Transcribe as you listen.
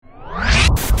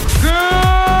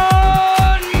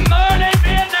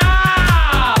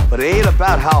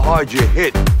how hard you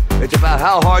hit. It's about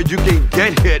how hard you can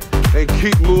get hit and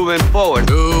keep moving forward.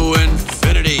 To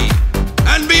infinity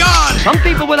and beyond! Some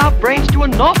people without brains do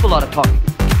an awful lot of talking,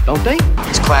 don't they?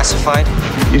 It's classified.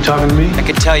 You talking to me? I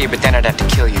could tell you, but then I'd have to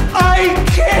kill you. I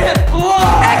can't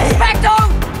lie! Expecto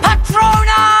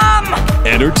Patronum!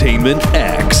 Entertainment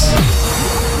X.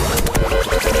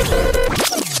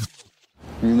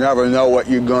 You never know what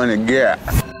you're going to get.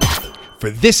 For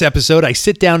this episode, I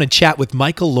sit down and chat with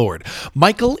Michael Lord.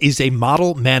 Michael is a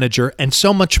model manager and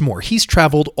so much more. He's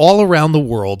traveled all around the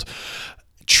world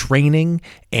training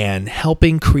and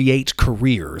helping create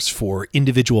careers for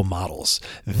individual models.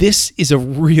 This is a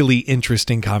really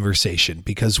interesting conversation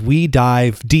because we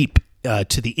dive deep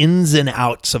to the ins and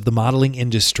outs of the modeling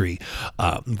industry,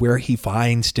 where he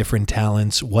finds different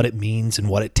talents, what it means and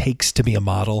what it takes to be a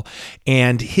model,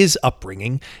 and his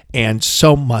upbringing, and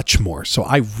so much more. So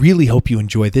I really hope you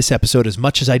enjoy this episode as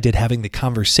much as I did having the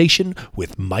conversation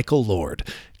with Michael Lord.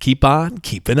 Keep on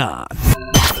keeping on.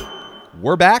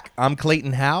 We're back. I'm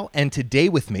Clayton Howe, and today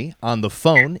with me on the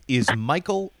phone is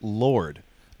Michael Lord.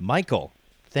 Michael,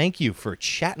 thank you for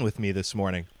chatting with me this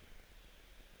morning.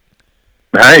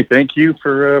 Hi, thank you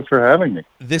for having me.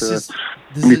 This is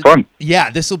fun. Yeah,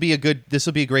 this will be a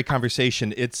great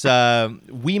conversation. It's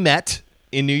we met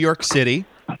in New York City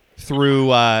through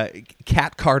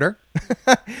Kat Carter,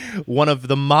 one of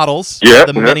the models,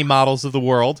 many models of the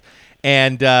world,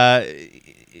 and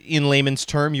in layman's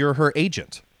term, you're her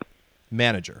agent,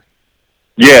 manager.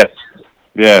 Yes,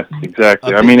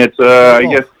 exactly. I mean, it's I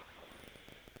guess.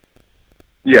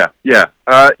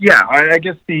 I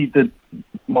guess the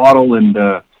model and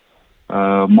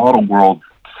model world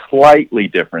slightly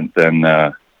different than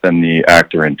the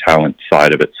actor and talent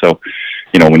side of it. So,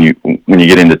 when you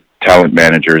get into talent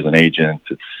managers and agents,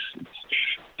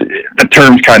 the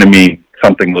terms kind of mean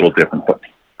something a little different. But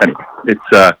anyway,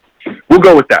 it's we'll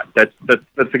go with that. That's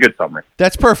a good summary.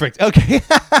 That's perfect. Okay,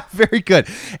 very good.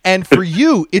 And for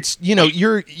you, it's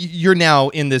you're now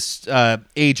in this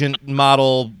agent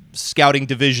model scouting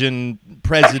division,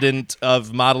 president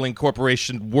of Modeling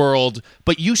Corporation World,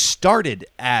 but you started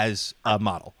as a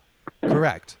model,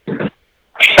 correct?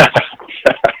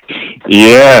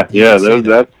 Yeah.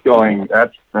 That's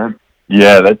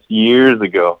years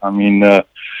ago. I mean, that's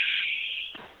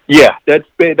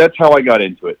how I got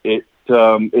into it.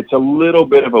 It's a little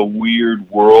bit of a weird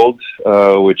world,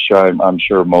 which I'm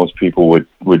sure most people would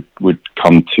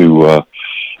come to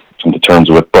terms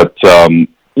with, but.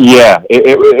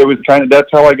 It was kind of, that's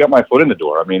how I got my foot in the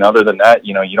door. I mean, other than that,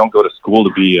 you don't go to school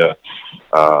to be a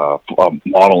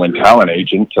model and talent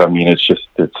agent. I mean, this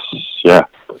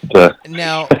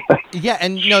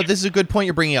is a good point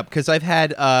you're bringing up, because I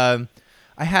had on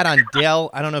Dale,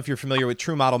 I don't know if you're familiar with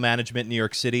True Model Management in New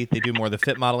York City. They do more of the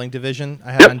fit modeling division.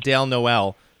 I had on Dale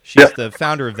Noel. She's the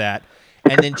founder of that.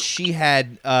 And then she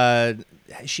had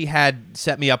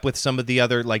set me up with some of the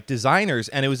other designers,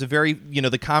 and it was a very,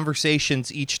 the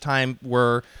conversations each time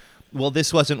were, well,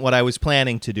 this wasn't what I was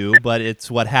planning to do, but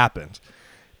it's what happened.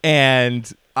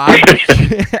 And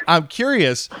I'm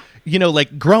curious,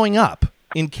 growing up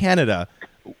in Canada,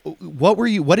 what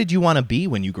did you want to be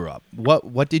when you grew up?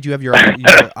 What did you have your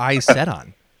eyes set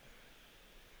on?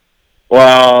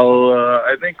 Well,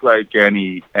 I think like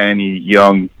any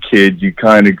young kid, you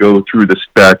kind of go through the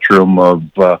spectrum of,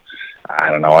 I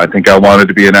don't know, I think I wanted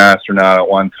to be an astronaut at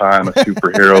one time, a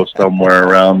superhero somewhere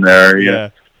around there. Yeah.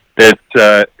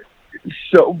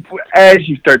 So as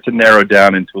you start to narrow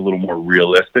down into a little more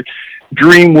realistic,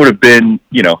 dream would have been,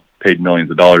 paid millions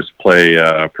of dollars to play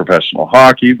professional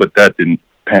hockey, but that didn't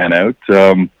pan out.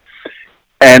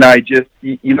 And I just,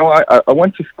 I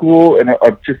went to school, and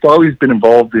I've just always been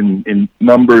involved in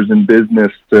numbers and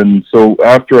business. And so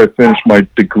after I finished my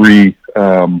degree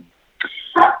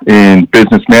in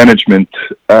business management,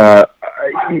 I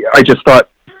just thought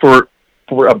to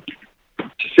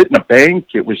sit in a bank,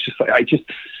 it was just like,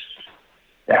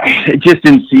 it just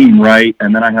didn't seem right.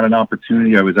 And then I had an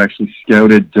opportunity. I was actually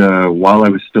scouted while I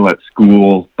was still at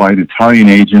school by an Italian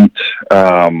agent.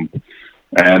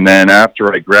 And then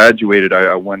after I graduated,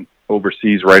 I went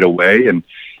overseas right away. And,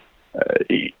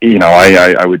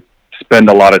 I would spend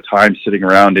a lot of time sitting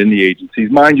around in the agencies.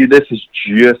 Mind you, this is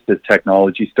just as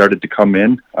technology started to come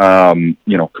in.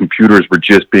 Computers were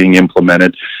just being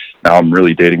implemented. Now I'm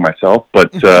really dating myself,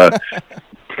 but,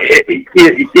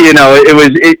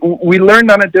 we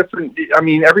learned on a different,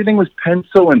 everything was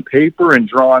pencil and paper and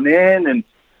drawn in. And,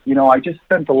 I just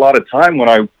spent a lot of time when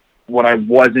I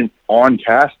wasn't on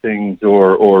castings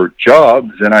or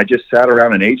jobs, and I just sat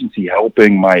around an agency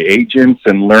helping my agents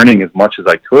and learning as much as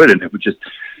I could. And it was just,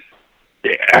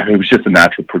 yeah, it was just a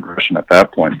natural progression at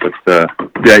that point. But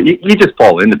yeah, you just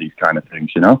fall into these kind of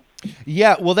things, you know?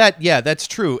 Yeah, well, that's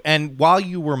true. And while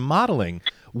you were modeling,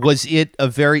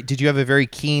 did you have a very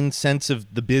keen sense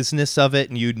of the business of it,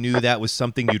 and you knew that was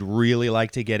something you'd really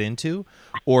like to get into?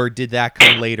 Or did that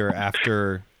come later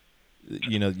after,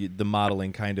 the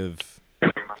modeling kind of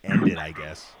ended, I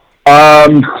guess?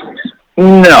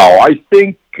 No, I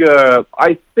think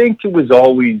it was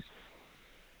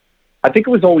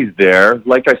always there.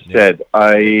 Like I said,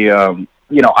 I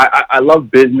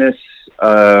love business.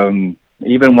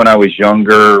 Even when I was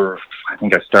younger, I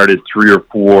think I started 3 or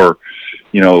 4,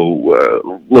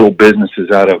 little businesses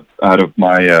out of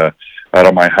my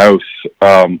house.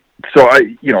 So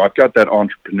I've got that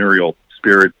entrepreneurial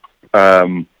spirit.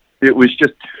 It was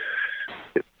just,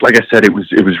 like I said, it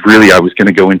was really, I was going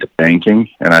to go into banking,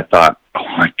 and I thought, oh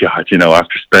my God,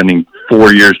 after spending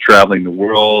 4 years traveling the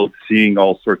world, seeing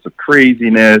all sorts of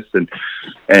craziness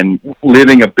and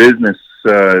living a business,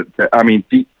 the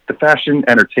fashion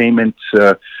entertainment,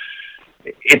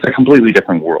 it's a completely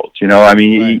different world.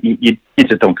 Right. You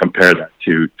just don't compare that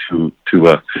to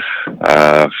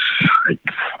I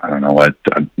don't know, a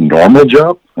normal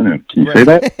job. I don't know, can you say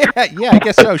that? Yeah, I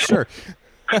guess so. Sure.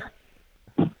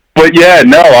 But yeah,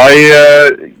 no, I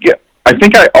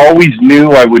think I always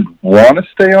knew I would want to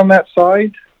stay on that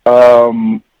side.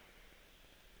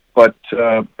 But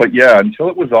yeah, until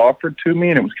it was offered to me,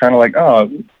 and it was kind of like,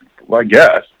 oh, well, I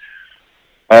guess.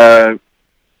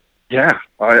 Yeah,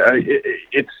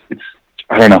 it's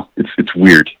I don't know. It's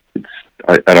weird.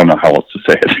 I don't know how else to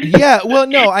say it. Yeah, well,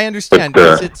 no, I understand,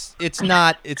 because it's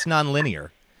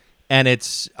non-linear, and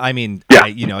yeah.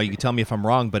 you can tell me if I'm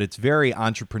wrong, but it's very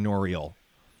entrepreneurial,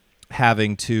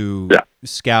 having to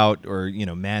scout or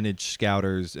manage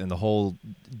scouters and the whole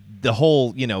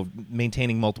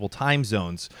maintaining multiple time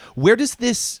zones. Where does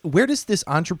this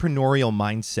entrepreneurial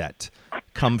mindset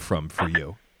come from for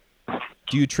you?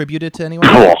 Do you attribute it to anyone?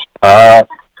 Cool.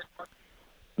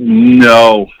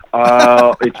 No.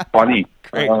 It's funny.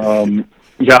 Great.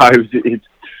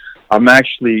 I'm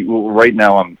actually right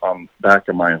now. I'm back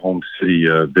in my home city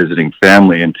visiting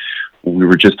family, and we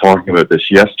were just talking about this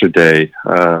yesterday.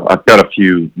 I've got a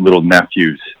few little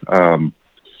nephews, and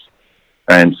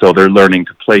so they're learning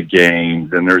to play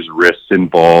games, and there's risks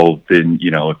involved. And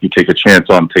if you take a chance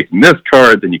on taking this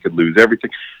card, then you could lose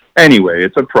everything. Anyway,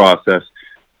 it's a process.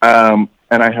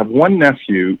 And I have one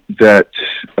nephew that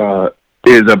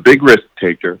is a big risk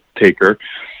taker.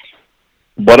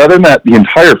 But other than that, the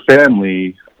entire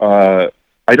family, I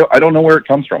don't know where it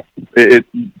comes from.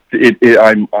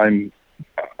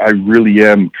 I really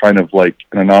am kind of like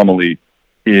an anomaly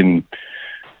in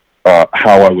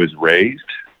how I was raised.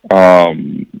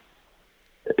 I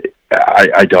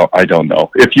don't know.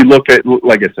 If you look at,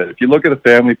 like I said, if you look at the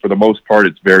family, for the most part,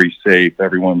 it's very safe.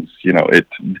 Everyone's, no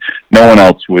one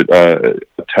else would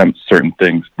attempt certain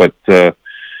things. But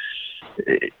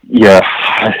yeah,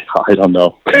 I don't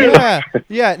know.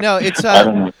 Yeah. No, it's I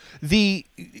don't know. the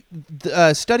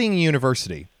studying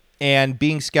university and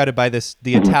being scouted by the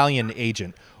Italian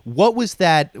agent. What was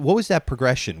that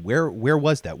progression? Where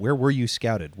was that? Where were you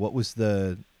scouted? What was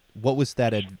that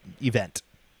event?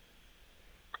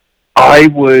 I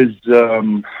was,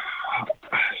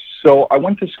 so I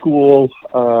went to school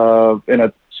in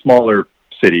a smaller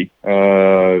city,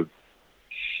 about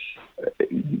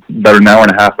an hour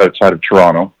and a half outside of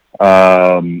Toronto.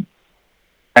 And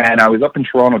I was up in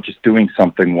Toronto just doing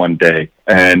something one day,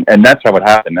 and that's how it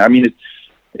happened. I mean,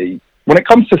 when it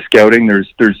comes to scouting,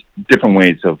 there's different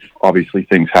ways of obviously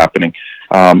things happening,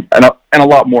 and a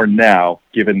lot more now,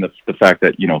 given the fact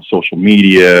that social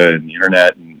media and the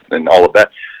internet and all of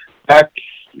that.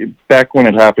 Back when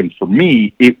it happened for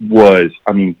me, it was,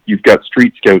 you've got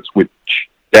street scouts, which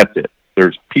that's it.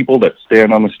 There's people that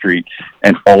stand on the street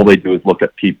and all they do is look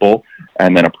at people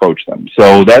and then approach them.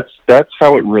 So that's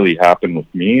how it really happened with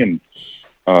me. And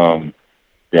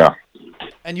yeah.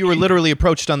 And you were literally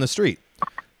approached on the street.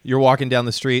 You're walking down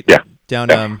the street,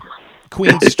 down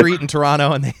Queen Street in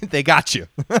Toronto, and they got you.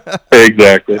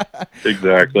 Exactly.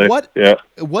 What? Yeah.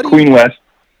 What? Queen West.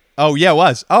 Oh yeah, it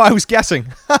was. Oh, I was guessing.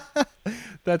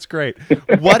 That's great.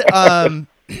 What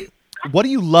do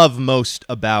you love most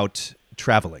about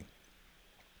traveling?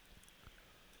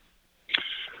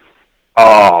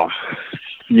 Oh,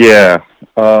 yeah.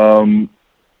 Well,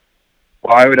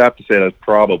 I would have to say that's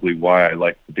probably why I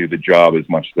like to do the job as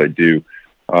much as I do.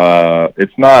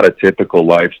 It's not a typical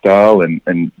lifestyle,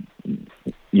 and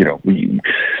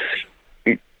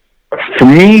for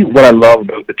me, what I love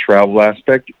about the travel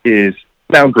aspect is,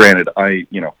 now granted,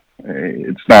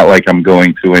 It's not like I'm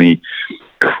going to any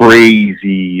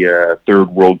crazy third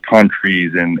world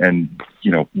countries and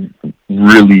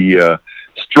really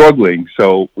struggling.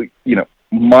 So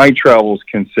my travels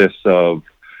consist of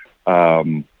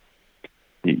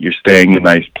you're staying in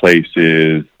nice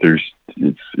places.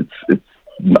 It's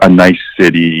a nice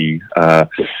city.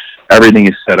 Everything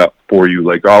is set up for you.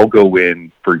 Like I'll go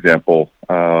in, for example,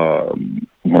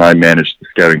 when I managed the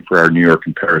scouting for our New York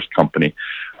and Paris company,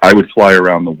 I would fly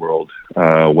around the world,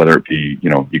 whether it be,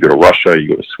 you go to Russia, you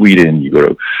go to Sweden, you go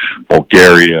to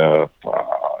Bulgaria,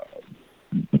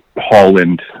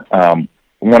 Holland.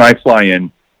 When I fly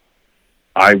in,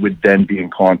 I would then be in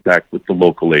contact with the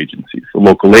local agencies. The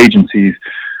local agencies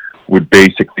would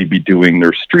basically be doing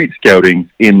their street scouting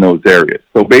in those areas.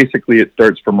 So basically it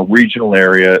starts from a regional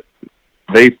area.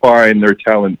 They find their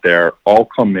talent there. I'll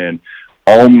come in.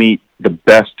 I'll meet the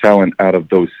best talent out of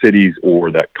those cities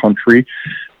or that country,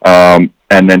 and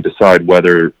then decide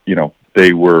whether,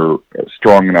 they were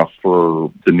strong enough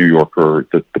for the New York or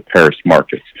the Paris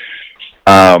markets.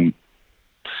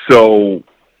 So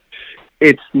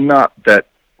it's not that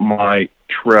my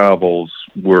travels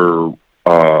were,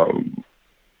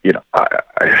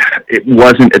 it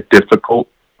wasn't a difficult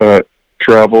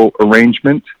travel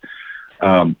arrangement.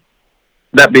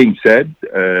 That being said,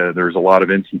 there's a lot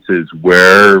of instances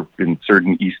where in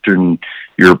certain Eastern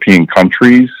European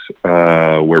countries,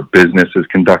 where business is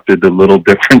conducted a little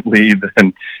differently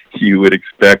than you would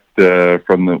expect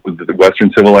from the Western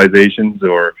civilizations,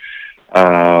 or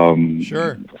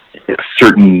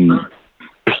certain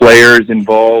players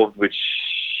involved, which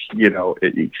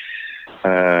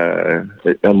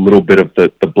a little bit of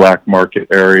the black market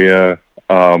area.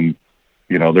 I've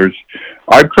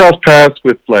crossed paths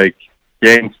with like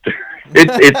gangster.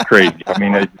 It's crazy. I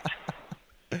mean,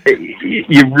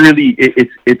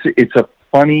 it's a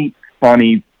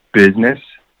funny business.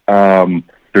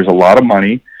 There's a lot of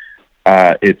money.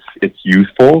 It's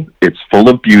youthful. It's full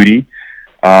of beauty,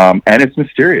 and it's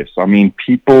mysterious. I mean,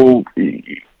 people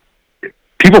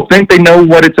think they know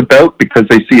what it's about because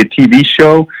they see a TV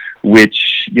show,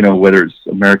 which, whether it's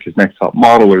America's Next Top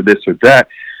Model or this or that.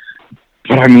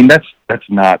 But I mean, that's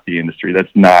not the industry.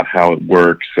 That's not how it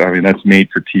works. I mean, that's made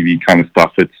for TV kind of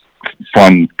stuff. It's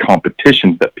fun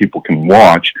competitions that people can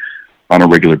watch on a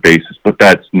regular basis, but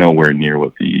that's nowhere near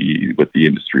what the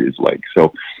industry is like.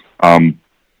 So,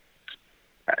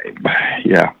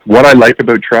 what I like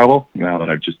about travel, now that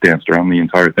I've just danced around the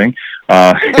entire thing,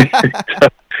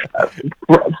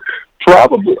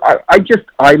 probably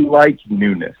I like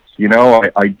newness.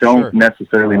 I don't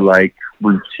necessarily like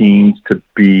routines to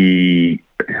be.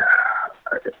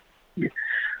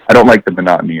 I don't like the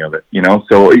monotony of it,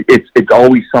 So it's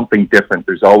always something different.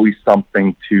 There's always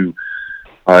something to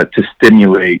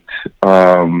stimulate.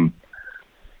 I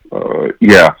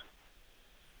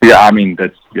mean,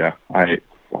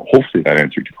 hopefully that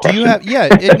answered your question. Do you have?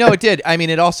 It did. I mean,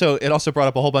 it also brought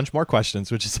up a whole bunch more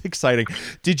questions, which is exciting.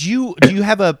 Do you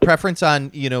have a preference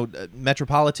on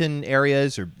metropolitan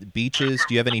areas or beaches?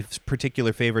 Do you have any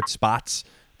particular favorite spots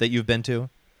that you've been to,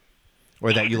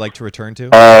 or that you like to return to?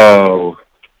 Oh,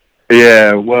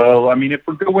 yeah. Well, I mean, if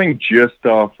we're going just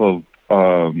off of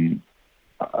the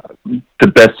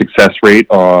best success rate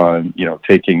on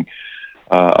taking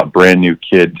a brand new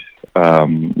kid,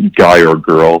 guy or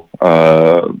girl,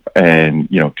 and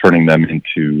turning them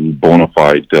into bona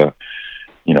fide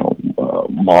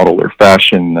model or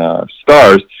fashion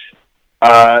stars,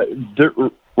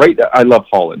 right, I love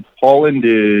Holland.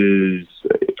 Holland's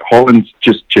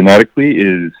just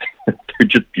genetically they're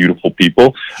just beautiful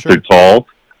people. Sure. They're tall,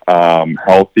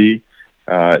 healthy.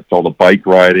 It's all the bike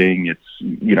riding. It's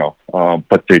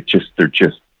but they're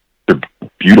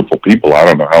beautiful people. I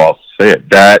don't know how else to say it.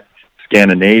 That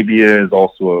Scandinavia is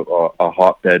also a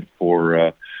hotbed for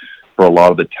a lot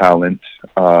of the talent.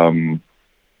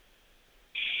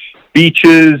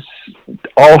 Beaches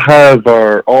all have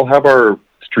our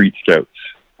street scouts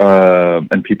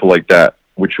and people like that,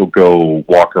 which will go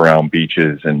walk around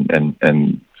beaches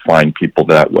and find people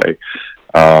that way.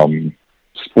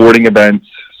 Sporting events,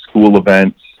 school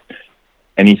events,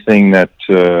 anything that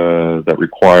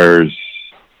requires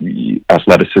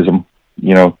athleticism,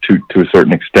 to a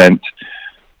certain extent.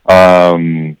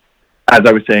 As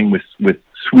I was saying, with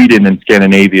Sweden and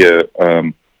Scandinavia,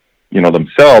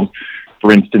 themselves,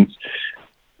 for instance,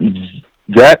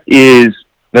 that's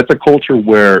a culture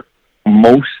where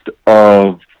most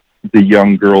of the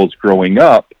young girls growing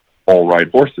up all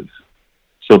ride horses.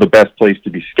 So the best place to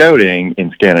be scouting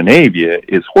in Scandinavia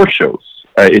is horse shows.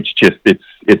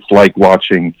 It's like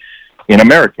watching in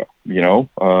America,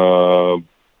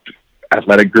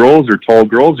 athletic girls or tall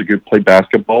girls are good to play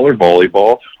basketball or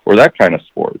volleyball or that kind of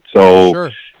sport. So,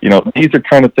 Sure. These are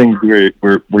kind of things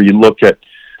where you look at,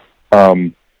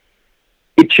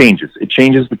 it changes. It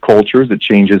changes the cultures. It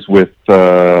changes with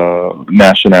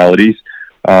nationalities.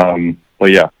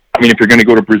 But yeah, I mean, if you're going to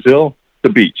go to Brazil, the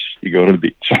beach, you go to the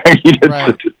beach.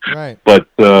 Right.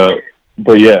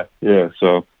 But yeah.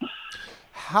 So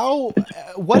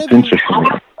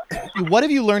what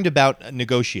have you learned about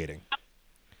negotiating,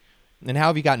 and how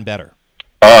have you gotten better?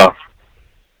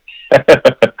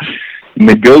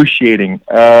 Negotiating.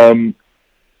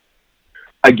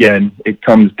 Again, it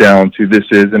comes down to this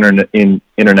is in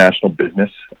international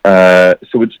business.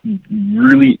 So it's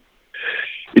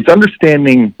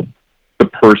understanding the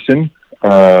person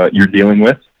you're dealing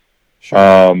with. Sure.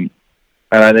 And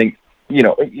I think,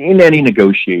 in any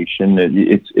negotiation,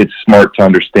 it's smart to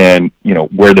understand,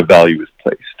 where the value is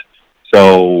placed.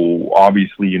 So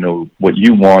obviously, what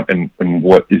you want and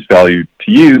what is valued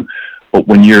to you. But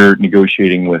when you're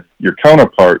negotiating with your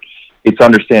counterpart, it's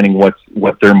understanding what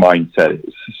their mindset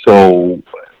is. So,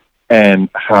 and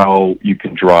how you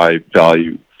can drive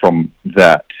value from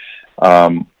that.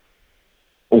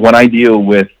 When I deal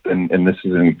with, and this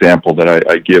is an example that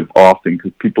I give often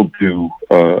because people do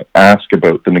ask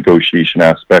about the negotiation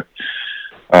aspect,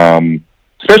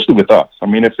 especially with us. I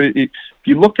mean, if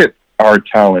you look at our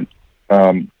talent,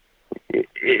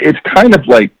 it's kind of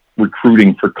like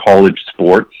recruiting for college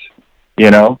sports.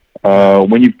 When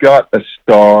you've got a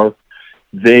star,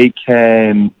 they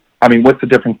can. I mean, what's the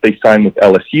difference? They sign with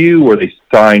LSU or they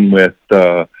sign with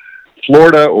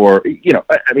Florida, or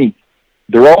I mean.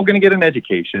 They're all going to get an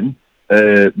education.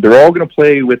 They're all going to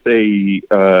play with a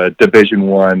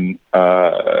Division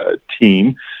I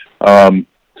team.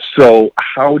 So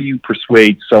how do you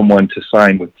persuade someone to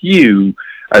sign with you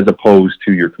as opposed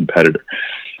to your competitor?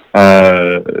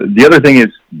 The other thing is,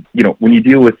 when you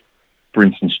deal with, for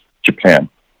instance, Japan,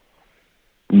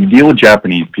 when you deal with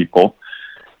Japanese people,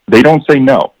 they don't say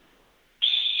no.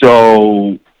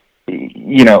 So,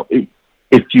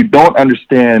 if you don't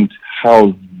understand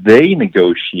how they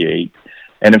negotiate,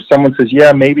 and if someone says,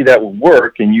 yeah, maybe that will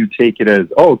work, and you take it as,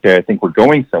 oh, okay, I think we're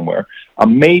going somewhere, a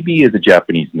maybe is a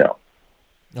Japanese no.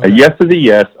 Okay. A yes is a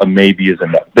yes, a maybe is a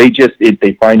no. They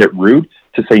find it rude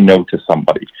to say no to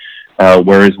somebody.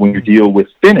 Whereas when you deal with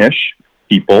Finnish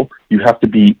people, you have to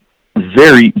be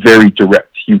very, very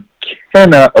direct. You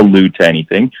cannot allude to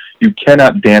anything. You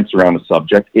cannot dance around a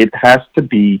subject. It has to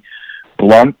be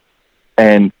blunt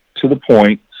and to the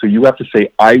point. So you have to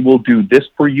say, I will do this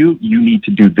for you. You need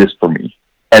to do this for me.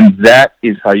 And that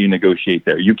is how you negotiate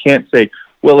there. You can't say,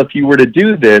 well, if you were to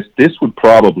do this, this would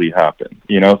probably happen.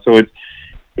 So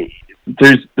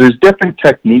there's different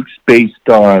techniques based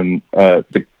on,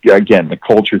 the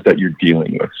cultures that you're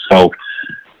dealing with. So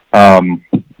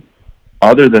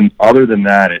other than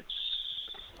that,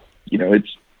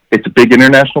 it's a big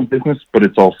international business, but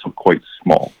it's also quite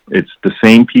small. It's the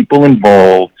same people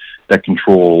involved that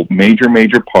control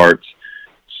major parts.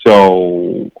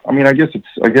 So, I mean, I guess it's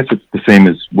the same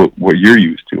as what you're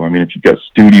used to. I mean, if you've got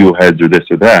studio heads or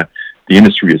this or that, the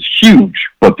industry is huge,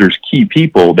 but there's key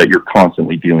people that you're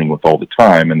constantly dealing with all the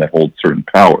time and that hold certain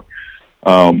power.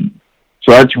 So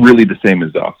that's really the same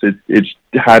as us. It's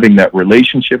having that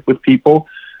relationship with people,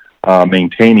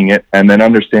 maintaining it, and then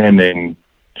understanding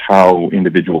how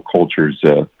individual cultures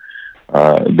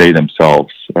they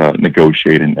themselves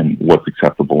negotiate and what's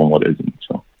acceptable and what isn't.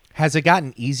 So, has it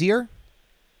gotten easier?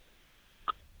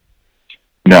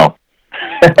 No.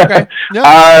 Okay.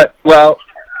 No. Well,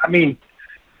 I mean,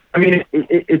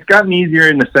 it's gotten easier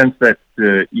in the sense that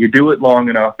you do it long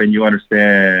enough and you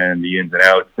understand the ins and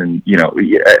outs, and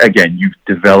again, you've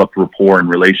developed rapport and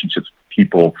relationships with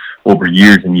people over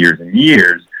years and years and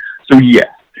years. So, yes.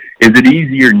 Is it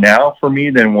easier now for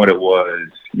me than what it was,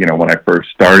 when I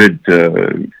first started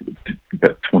 20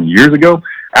 years ago?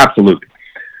 Absolutely.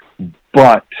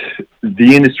 But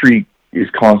the industry is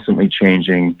constantly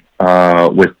changing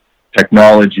with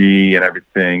technology and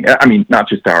everything. I mean, not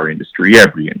just our industry,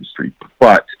 every industry.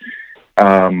 But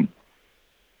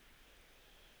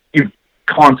you've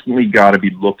constantly got to be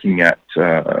looking at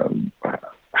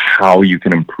how you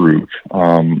can improve.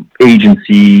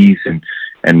 Agencies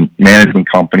and management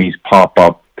companies pop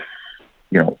up,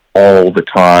 all the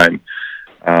time.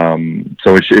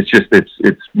 So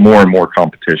it's more and more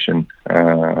competition.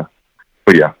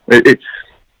 But yeah,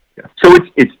 so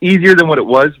it's easier than what it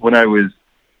was when I was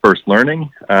first learning.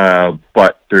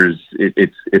 But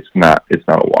it's not a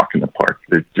walk in the park.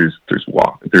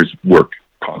 There's work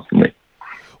constantly.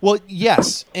 Well,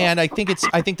 yes, and I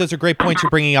think those are great points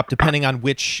you're bringing up. Depending on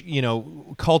which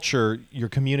culture you're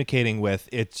communicating with,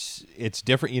 it's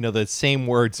different. The same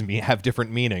words have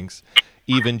different meanings,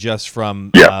 even just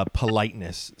from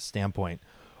politeness standpoint.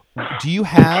 Do you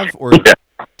have or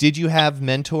did you have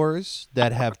mentors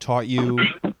that have taught you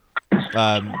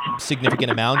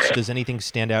significant amounts? Does anything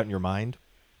stand out in your mind?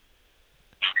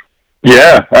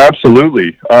 Yeah,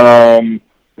 absolutely.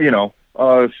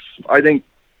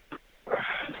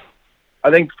 I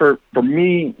think for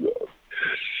me,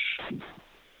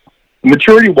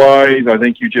 maturity-wise, I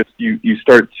think you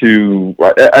start to.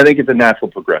 I think it's a natural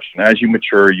progression. As you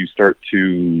mature, you start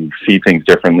to see things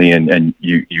differently, and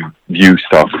you view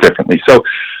stuff differently. So,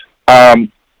 I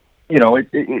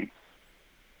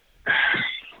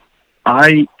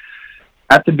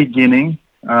at the beginning,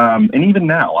 and even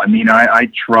now,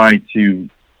 I try to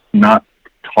not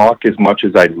talk as much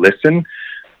as I listen.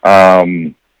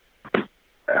 I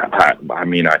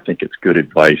think it's good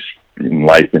advice in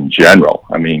life in general.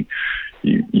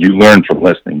 You learn from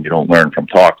listening. You don't learn from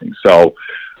talking. So,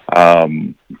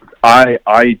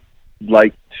 I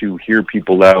like to hear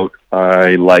people out.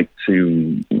 I like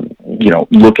to,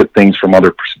 look at things from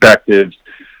other perspectives.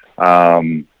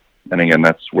 And again,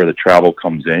 that's where the travel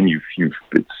comes in.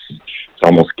 It's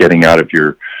almost getting out of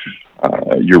your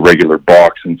regular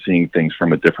box and seeing things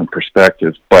from a different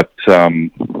perspective. But,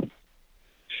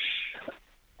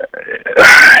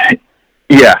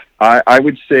 I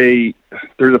would say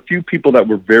there's a few people that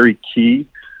were very key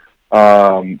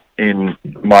in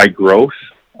my growth.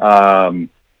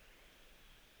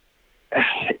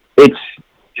 It's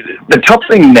the tough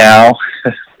thing now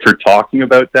for talking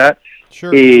about that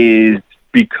is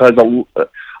because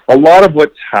a lot of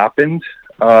what's happened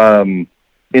in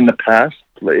the past,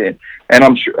 and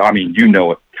I'm sure,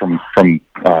 it from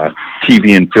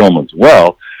TV and film as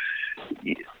well.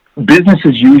 Business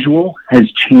as usual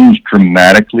has changed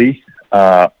dramatically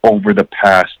over the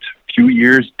past few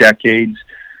years, decades.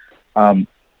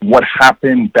 What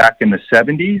happened back in the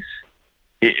 70s,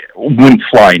 it wouldn't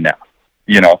fly now,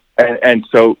 and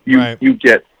so you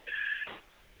get.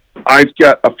 I've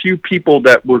got a few people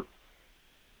that were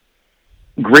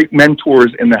great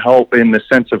mentors in the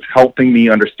sense of helping me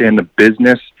understand the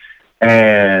business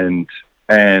and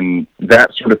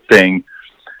that sort of thing.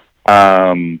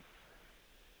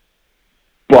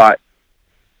 But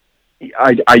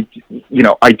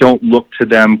I don't look to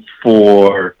them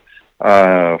for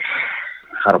how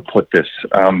to put this.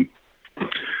 I'm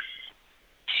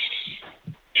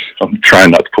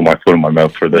trying not to put my foot in my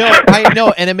mouth for this. No, I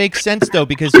know, and it makes sense though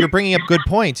because you're bringing up good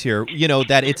points here.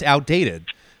 That it's outdated.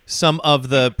 Some of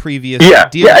the previous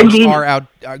deals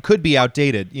could be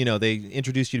outdated. They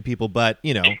introduced you to people, but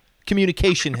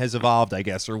communication has evolved, I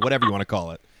guess, or whatever you want to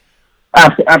call it.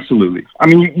 Absolutely.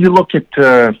 You look at,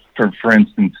 for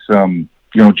instance, John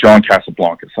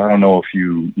Casablancas. I don't know if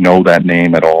you know that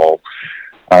name at all.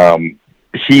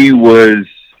 He was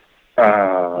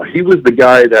the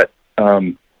guy that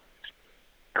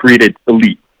created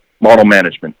Elite Model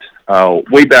Management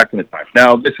way back in the time.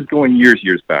 Now, this is going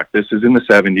years back. This is in the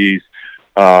 70s.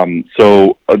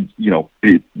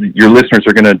 Your listeners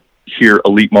are going to hear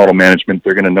Elite Model Management.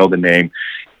 They're going to know the name.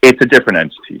 It's a different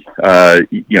entity.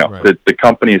 The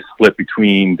company is split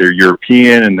between their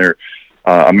European and their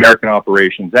American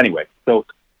operations. Anyway, so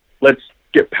let's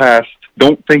get past.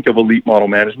 Don't think of Elite Model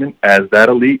Management as that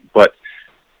elite, but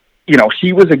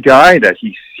he was a guy that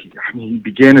he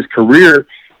began his career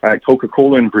at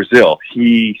Coca-Cola in Brazil.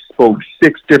 He spoke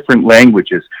 6 different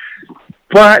languages,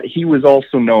 but he was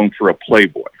also known for a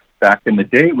playboy. Back in the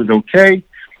day, it was okay.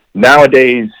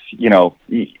 Nowadays,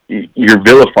 you're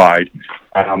vilified.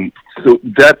 So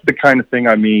that's the kind of thing.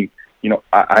 I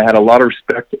had a lot of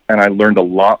respect and I learned a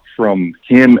lot from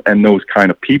him and those kind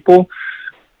of people.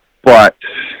 But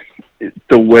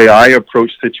the way I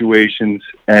approach situations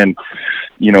and,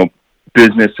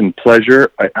 business and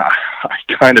pleasure, I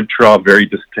kind of draw a very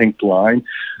distinct line,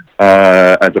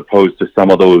 as opposed to some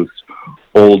of those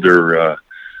older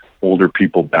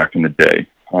people back in the day.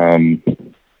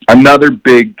 Another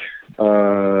big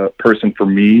person for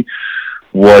me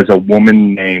was a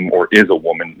woman named,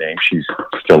 she's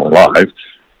still alive,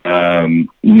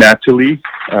 Natalie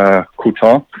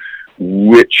Coutan,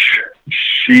 which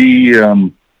she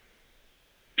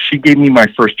gave me my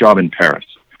first job in Paris.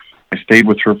 I stayed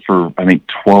with her for,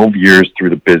 12 years through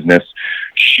the business.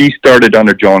 She started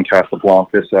under John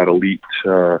Casablancas at Elite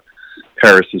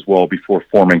Paris as well before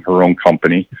forming her own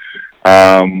company.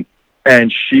 And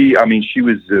she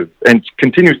was, and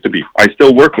continues to be. I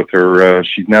still work with her.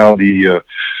 She's now the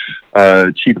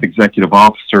chief executive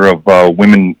officer of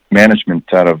women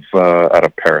management out of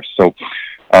Paris. So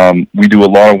We do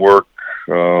a lot of work.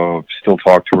 Still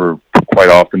talk to her quite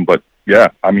often, but yeah,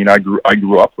 I mean, I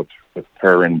grew up with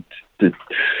her, and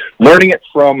learning it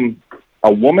from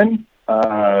a woman,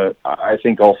 I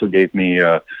think also gave me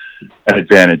an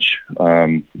advantage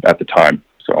at the time.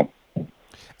 So,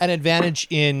 an advantage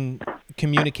in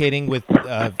communicating with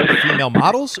female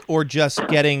models, or just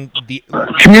getting the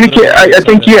communicate. I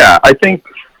think, yeah, I think.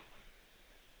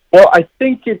 Well, I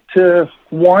think it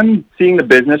one, seeing the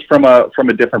business from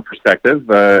a different perspective,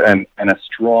 and a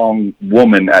strong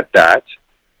woman at that,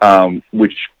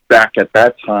 which back at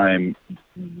that time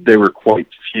they were quite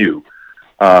few.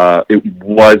 It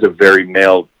was a very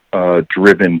male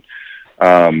driven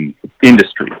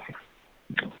industry.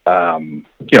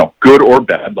 Good or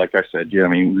bad, like I said. Yeah, I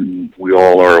mean, we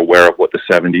all are aware of what the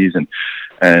 70s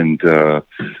and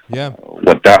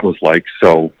what that was like.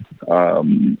 So,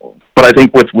 but I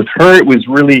think with her, it was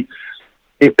really,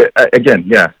 again,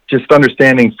 yeah, just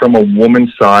understanding from a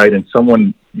woman's side, and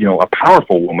someone, a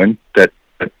powerful woman that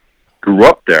grew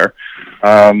up there.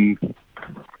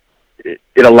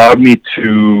 It allowed me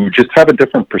to just have a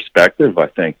different perspective, I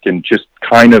think, and just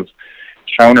kind of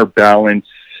counterbalance,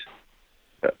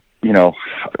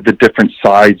 the different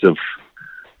sides of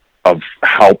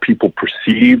how people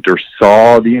perceived or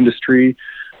saw the industry.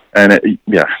 And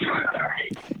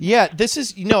this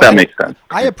is, that makes sense.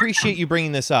 I appreciate you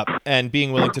bringing this up and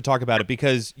being willing to talk about it,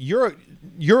 because you're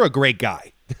a great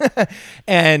guy.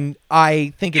 And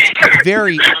I think it's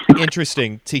very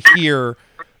interesting to hear,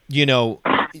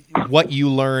 what you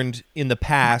learned in the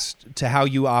past to how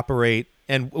you operate,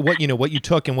 and what you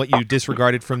took and what you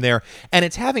disregarded from there. And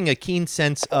it's having a keen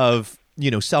sense of,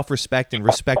 self-respect and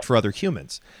respect for other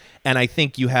humans. And I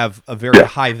think you have a very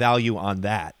high value on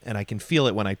that. And I can feel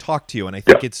it when I talk to you. And I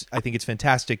think it's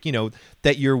fantastic,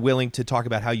 that you're willing to talk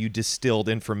about how you distilled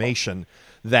information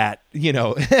that,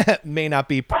 may not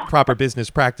be proper business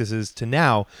practices to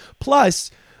now.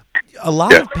 Plus, a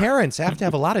lot of parents have to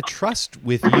have a lot of trust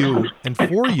with you and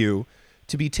for you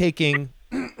to be taking,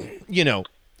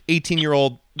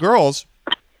 18-year-old girls,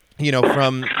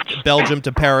 from Belgium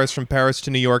to Paris, from Paris to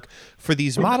New York, for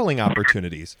these modeling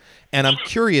opportunities. And I'm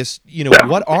curious,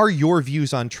 what are your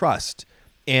views on trust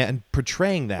and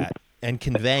portraying that and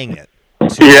conveying it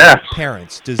to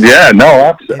parents? Does anything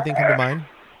come to mind?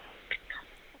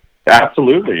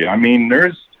 Absolutely. I mean,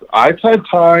 I've had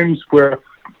times where,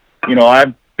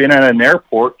 I've been at an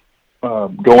airport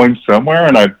going somewhere,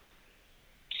 and I've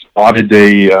spotted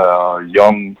a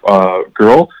young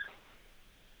girl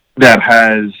that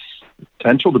has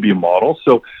potential to be a model.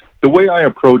 So the way I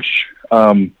approach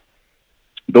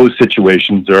those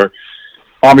situations are,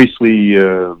 obviously,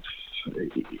 you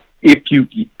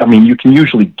can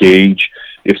usually gauge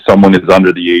if someone is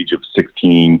under the age of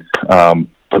 16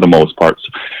 for the most part. So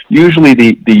usually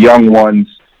the young ones,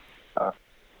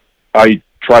 I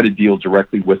try to deal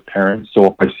directly with parents. So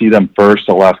if I see them first,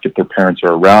 I'll ask if their parents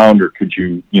are around, or could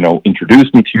you,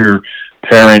 introduce me to your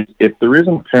parent. If there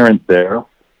isn't a parent there,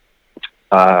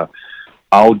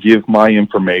 I'll give my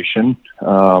information.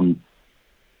 I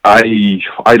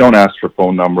don't ask for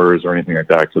phone numbers or anything like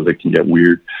that, because it can get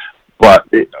weird. But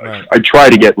I try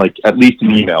to get at least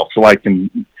an email, so I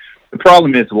can. The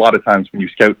problem is, a lot of times when you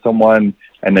scout someone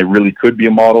and they really could be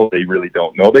a model, they really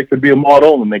don't know they could be a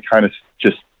model, and they kind of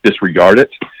just disregard it.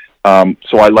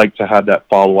 So I like to have that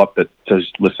follow up that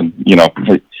says, listen,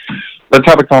 let's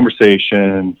have a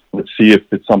conversation. Let's see if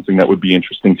it's something that would be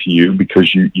interesting to you,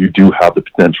 because you do have the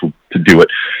potential to do it.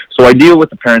 So I deal with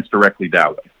the parents directly that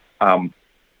way.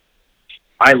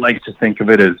 I like to think of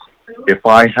it as, if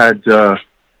I had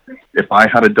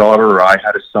a daughter or I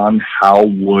had a son, how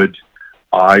would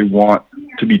I want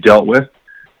to be dealt with?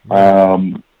 But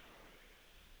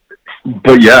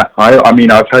yeah, I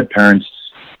mean, I've had parents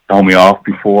tell me off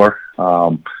before,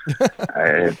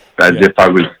 as if I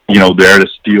was, there to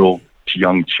steal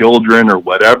young children or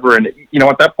whatever. And,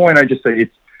 at that point, I just say,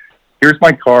 here's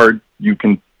my card. You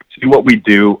can see what we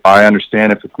do. I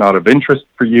understand if it's not of interest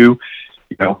for you,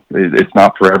 it's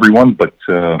not for everyone, but,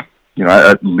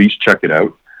 at least check it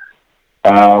out.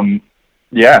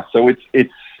 So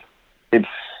it's,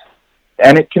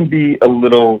 and it can be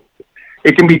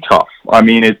it can be tough. I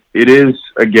mean, it is,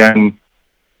 again,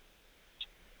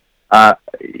 how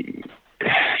do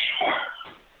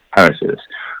I say this?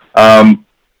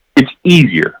 It's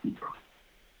easier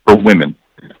for women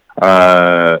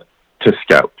to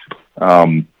scout.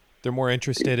 They're more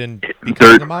interested in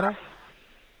becoming a model?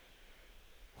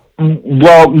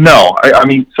 Well, no. I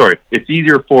mean, sorry. It's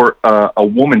easier for a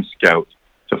woman scout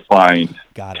to find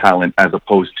talent as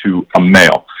opposed to a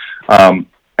male.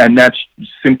 And that's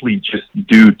simply just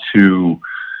due to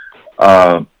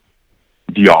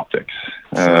the optics.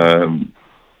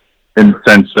 In the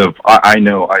sense of, I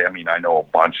know a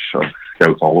bunch of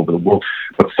scouts all over the world,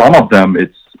 but some of them,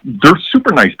 they're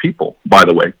super nice people, by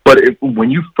the way. But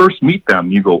when you first meet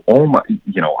them, you go, oh my,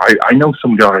 I know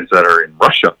some guys that are in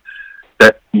Russia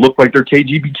that look like they're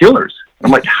KGB killers. I'm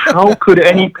like, how could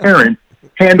any parent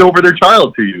hand over their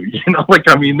child to you? This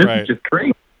is just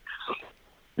crazy.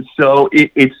 So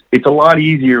it's a lot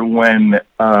easier when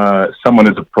someone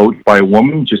is approached by a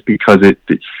woman, just because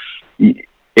it's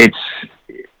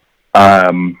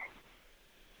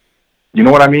you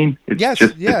know what I mean? It's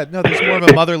there's more of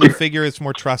a motherly figure. It's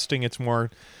more trusting. It's more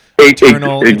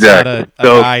eternal. Exactly. It's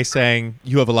not a guy saying,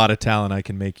 you have a lot of talent, I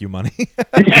can make you money.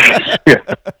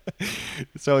 Yeah.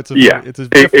 So it's a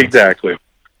difference. Exactly.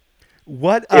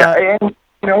 What? And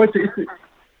it's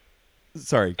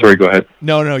Sorry, go ahead.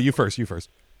 No, you first.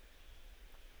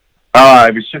 I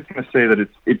was just going to say that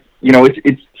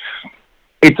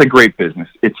it's a great business.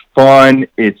 It's fun.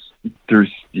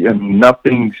 There's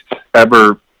nothing's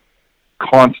ever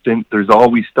constant. There's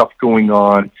always stuff going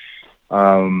on.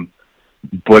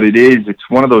 But it's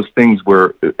one of those things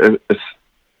where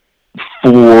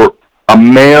for a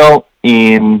male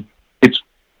it's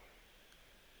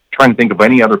trying to think of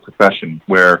any other profession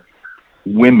where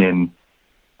women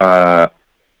are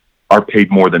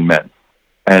paid more than men.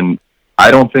 And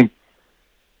I don't think,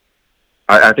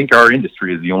 I think our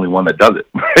industry is the only one that does it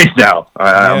right now.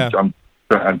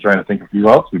 I'm trying to think of who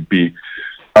else would be,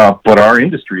 but our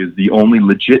industry is the only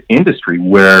legit industry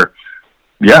where,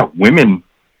 women.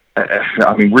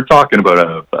 We're talking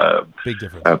about a big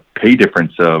difference, a pay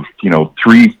difference of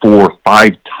 3, 4,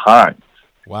 5 times.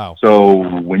 Wow.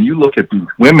 So when you look at these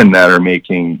women that are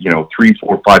making $3,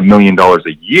 $4, $5 million a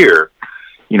year,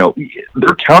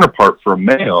 their counterpart for a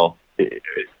male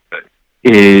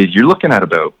is you're looking at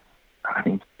about,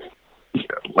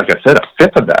 like I said, a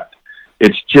fifth of that.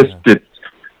 It's just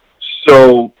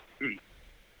so,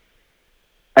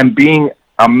 and being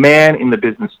a man in the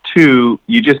business too,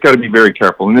 you just got to be very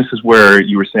careful. And this is where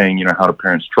you were saying, how do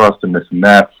parents trust and this and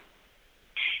that.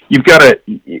 You've got to,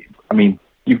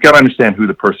 you've got to understand who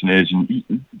the person is, and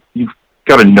you've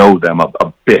got to know them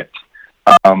a bit.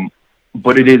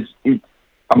 But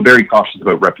I'm very cautious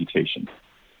about reputation.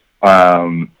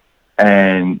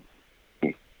 And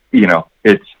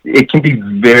it can be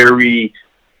very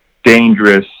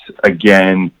dangerous,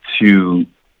 again, to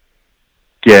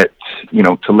get,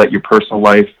 to let your personal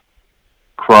life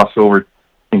cross over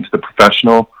into the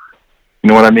professional. You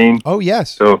know what I mean? Oh,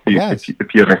 yes. So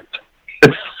if you ever...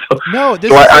 No,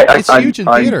 it's huge in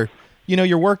theater.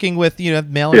 You're working with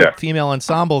male and female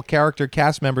ensemble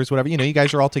cast members, whatever. You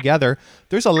guys are all together.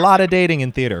 There's a lot of dating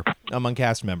in theater among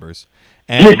cast members,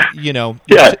 and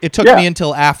it took me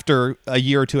until after a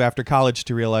year or two after college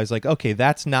to realize, like, okay,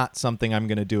 that's not something I'm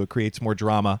going to do. It creates more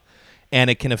drama, and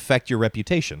it can affect your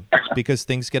reputation because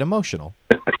things get emotional.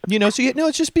 So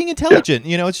it's just being intelligent.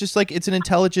 It's just like it's an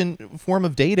intelligent form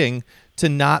of dating to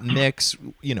not mix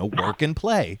work and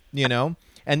play.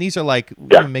 And these are like, we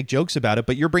can make jokes about it,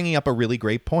 but you're bringing up a really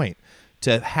great point.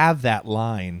 To have that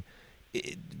line,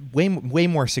 way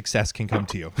more success can come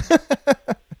to you.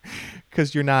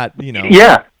 Because you're not,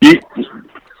 Yeah.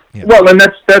 Well, and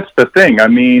that's the thing.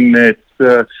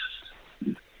 It's,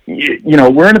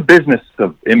 we're in a business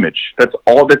of image. That's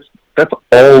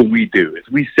all we do is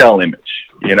we sell image.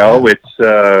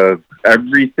 It's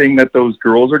everything that those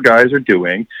girls or guys are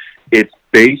doing. It's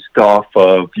based off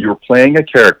of you're playing a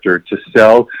character to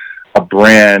sell a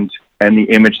brand and the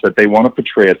image that they want to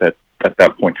portray at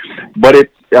that point. But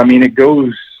it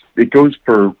goes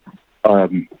for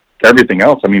everything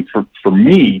else. For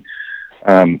me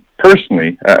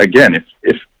personally, again,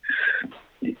 if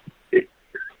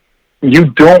you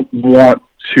don't want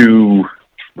to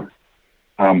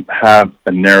have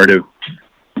a narrative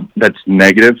that's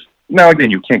negative. Now,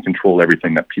 again, you can't control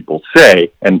everything that people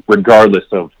say, and regardless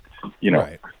of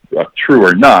true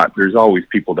or not, there's always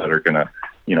people that are going to,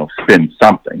 spin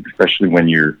something, especially when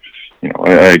you're,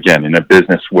 again, in a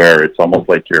business where it's almost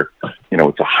like you're,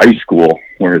 it's a high school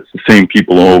where it's the same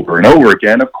people over and over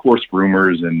again. Of course,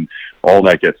 rumors and all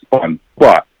that gets spun.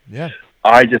 But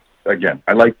I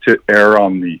like to err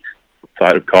on the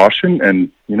side of caution,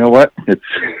 and you know what? It's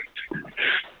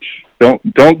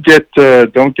don't get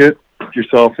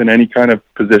yourself in any kind of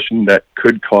position that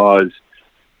could cause,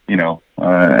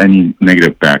 any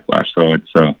negative backlash. So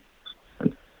it's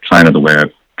kind of the way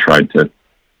I've tried to,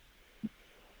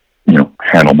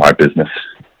 handle my business.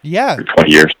 Yeah, for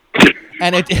 20 years,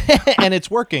 and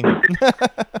it's working.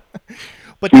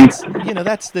 But that's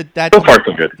that. So far,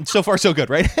 so good. So far, so good,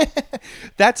 right?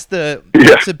 That's a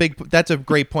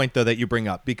great point though that you bring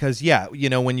up, because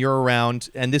when you're around,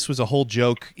 and this was a whole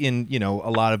joke in a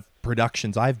lot of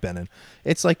productions I've been in,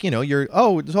 it's like there's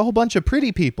a whole bunch of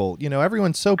pretty people,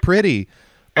 everyone's so pretty,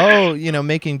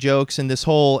 making jokes, and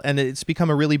it's become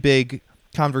a really big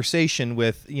conversation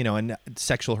with and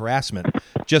sexual harassment,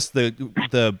 just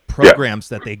the programs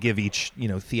that they give each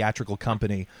theatrical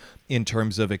company in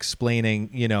terms of explaining,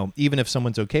 even if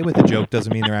someone's okay with the joke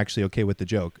doesn't mean they're actually okay with the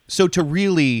joke. So to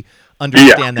really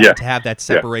understand that, to have that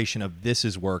separation of this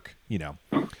is work,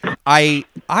 I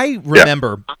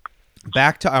remember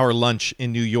back to our lunch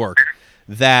in New York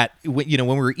that when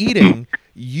we were eating,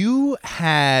 you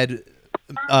had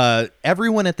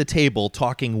everyone at the table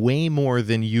talking way more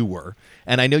than you were.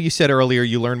 And I know you said earlier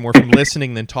you learn more from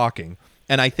listening than talking.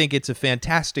 And I think it's a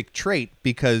fantastic trait,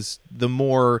 because the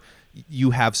more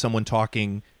you have someone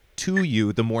talking to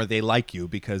you, the more they like you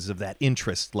because of that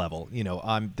interest level.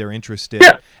 They're interested.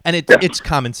 Yeah. And it's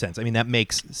common sense. I mean, that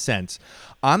makes sense.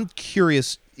 I'm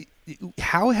curious,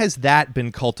 how has that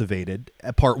been cultivated?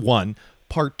 Part one.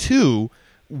 Part two,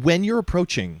 when you're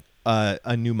approaching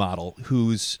a new model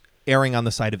who's erring on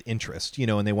the side of interest,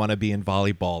 and they want to be in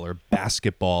volleyball or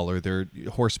basketball or they're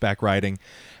horseback riding,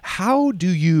 how do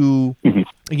you,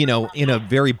 in a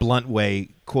very blunt way,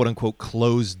 quote unquote,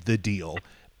 close the deal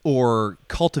or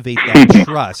cultivate that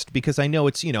trust? Because I know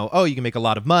it's, you can make a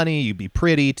lot of money, you'd be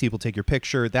pretty, people take your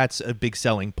picture. That's a big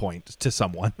selling point to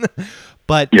someone.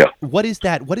 But what is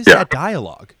that? What is that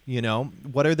dialogue?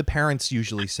 What are the parents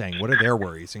usually saying? What are their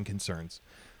worries and concerns?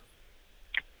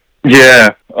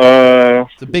 Yeah,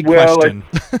 it's a big question.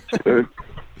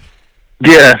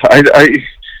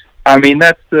 I mean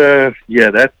that's a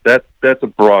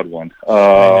broad one.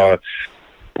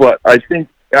 But I think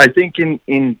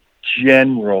in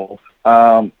general,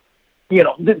 the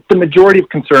majority of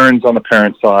concerns on the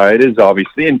parent side is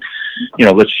obviously, and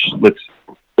let's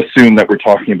assume that we're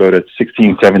talking about a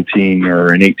 16, 17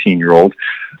 or an 18-year-old,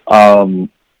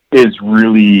 is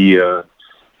really.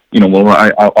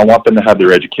 I want them to have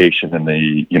their education, and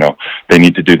they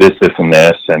need to do this, and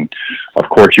this. And of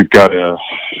course, you've got to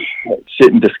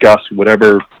sit and discuss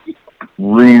whatever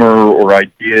rumor or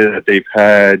idea that they've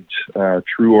had,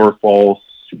 true or false,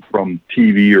 from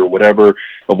TV or whatever,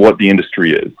 of what the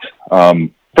industry is,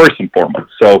 first and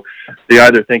foremost. So they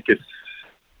either think it's,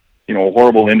 a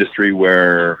horrible industry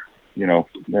where,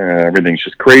 everything's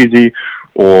just crazy,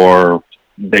 or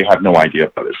they have no idea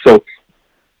about it. So,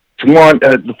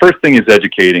 the first thing is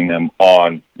educating them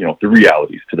on, the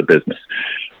realities to the business.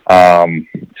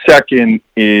 Second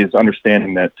is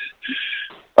understanding that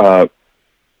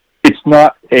it's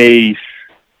not a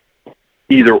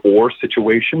either or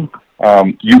situation.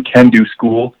 You can do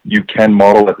school, you can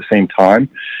model at the same time.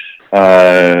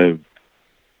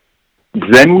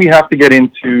 Then we have to get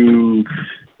into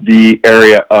the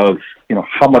area of,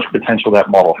 how much potential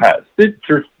that model has.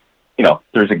 There's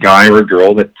a guy or a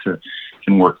girl that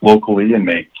can work locally and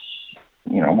make,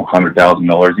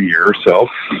 $100,000 a year or so.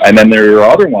 And then there are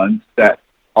other ones that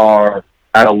are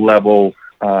at a level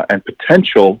and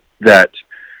potential that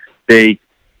they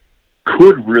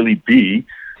could really be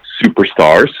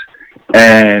superstars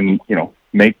and,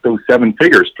 make those seven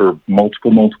figures for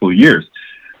multiple years.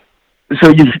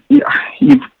 So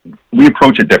we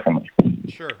approach it differently.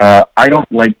 Sure. I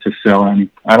don't like to sell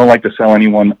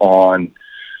anyone on,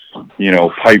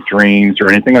 pipe dreams or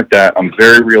anything like that. I'm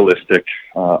very realistic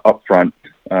upfront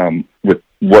with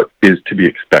what is to be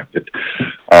expected.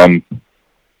 And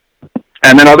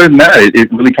then other than that,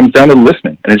 it really comes down to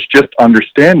listening. And it's just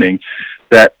understanding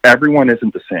that everyone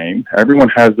isn't the same. Everyone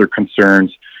has their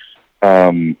concerns,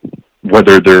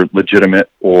 whether they're legitimate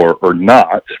or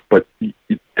not, but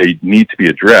they need to be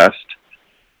addressed.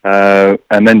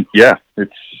 And then,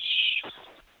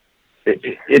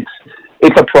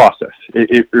 it's a process.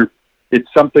 It's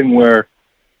something where,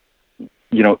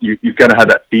 you've got to have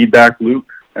that feedback loop,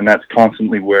 and that's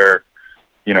constantly where,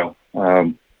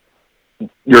 you're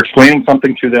explaining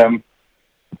something to them.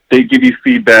 They give you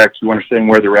feedback. You understand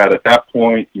where they're at that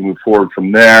point. You move forward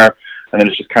from there, and then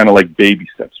it's just kind of like baby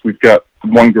steps. We've got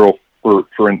one girl,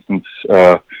 for instance,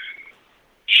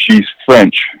 she's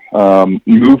French,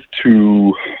 moved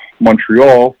to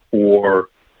Montreal for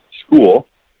school.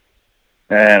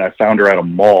 And I found her at a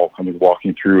mall. I was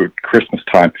walking through at Christmas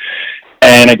time.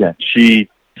 And again, she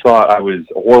thought I was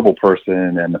a horrible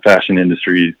person and the fashion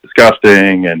industry is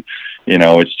disgusting. And,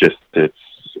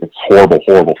 it's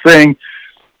horrible thing.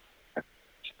 I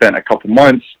spent a couple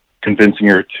months convincing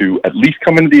her to at least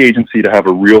come into the agency to have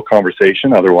a real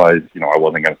conversation. Otherwise, I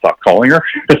wasn't going to stop calling her.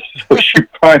 So she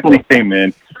finally came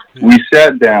in. We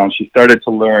sat down. She started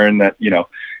to learn that,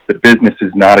 the business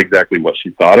is not exactly what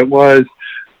she thought it was.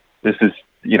 This is,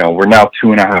 we're now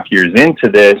 2.5 years into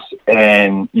this,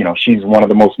 and, she's one of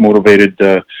the most motivated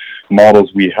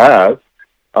models we have,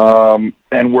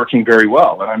 and working very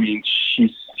well. And I mean,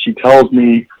 she tells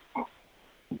me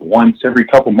once every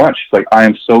couple months, she's like, I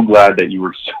am so glad that you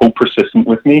were so persistent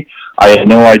with me. I had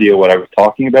no idea what I was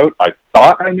talking about. I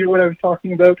thought I knew what I was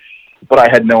talking about, but I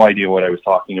had no idea what I was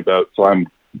talking about. So I'm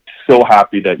so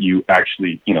happy that you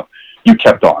actually, you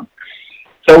kept on.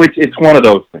 So it's one of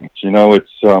those things,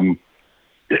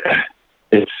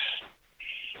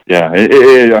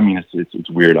 it's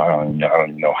weird. I don't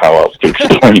even know how else to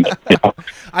explain it.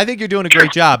 I think you're doing a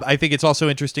great job. I think it's also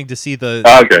interesting to see the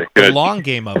long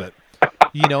game of it.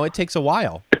 It takes a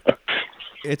while.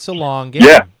 It's a long game.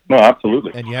 Yeah, no,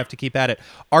 absolutely. And you have to keep at it.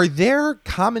 Are there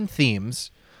common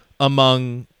themes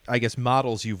among, I guess,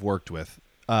 models you've worked with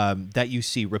that you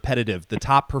see repetitive, the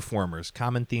top performers,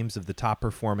 common themes of the top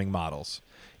performing models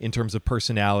in terms of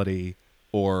personality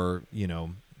or,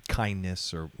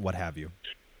 kindness or what have you?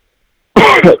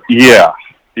 Yeah.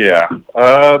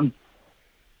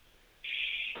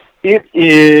 It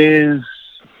is,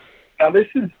 now this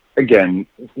is, again,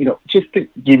 just to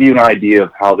give you an idea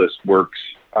of how this works,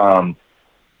 the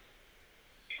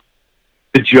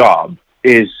job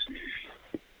is,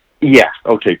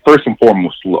 first and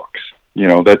foremost, looks.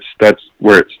 That's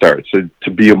where it starts. So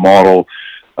to be a model,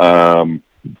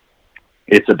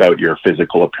 it's about your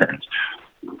physical appearance.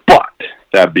 But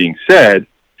that being said,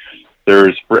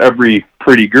 for every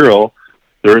pretty girl,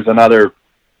 there's another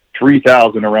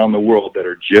 3,000 around the world that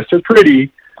are just as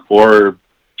pretty or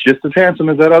just as handsome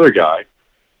as that other guy.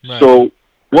 Right. So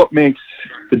what makes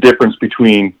the difference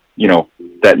between,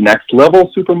 that next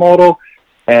level supermodel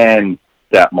and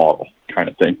that model kind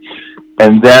of thing?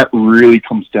 And that really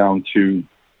comes down to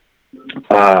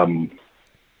the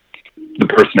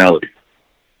personality.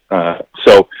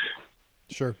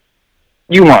 Sure.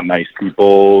 You want nice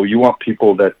people. You want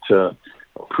people that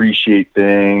appreciate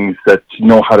things, that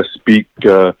know how to speak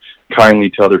kindly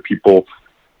to other people.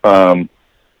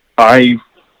 I've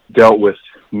dealt with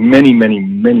many, many,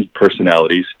 many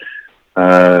personalities.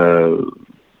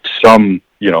 Some,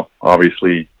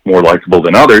 obviously more likable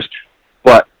than others.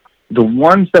 But the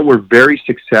ones that were very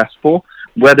successful,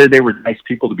 whether they were nice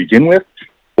people to begin with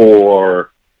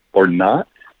or not,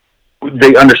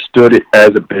 they understood it as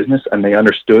a business, and they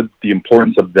understood the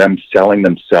importance of them selling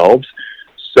themselves.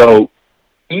 So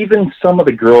even some of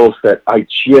the girls that I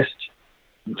just,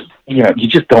 you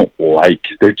just don't like,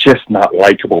 they're just not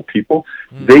likable people.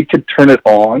 They could turn it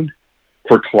on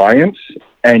for clients,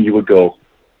 and you would go,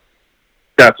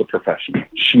 that's a professional.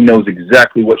 She knows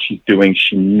exactly what she's doing.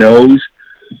 She knows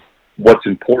what's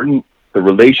important, the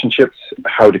relationships,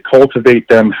 how to cultivate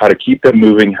them, how to keep them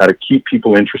moving, how to keep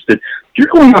people interested. If you're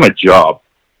going on a job,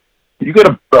 you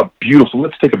got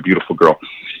let's take a beautiful girl.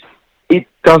 It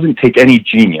doesn't take any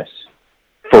genius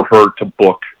for her to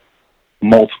book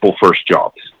multiple first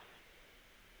jobs.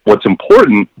 What's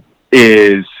important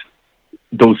is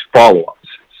those follow-ups.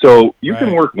 So you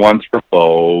can work once for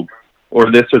Vogue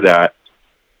or this or that,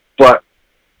 but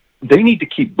they need to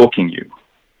keep booking you.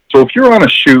 So if you're on a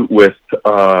shoot with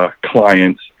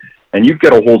clients and you've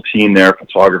got a whole team there,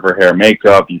 photographer, hair,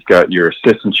 makeup, you've got your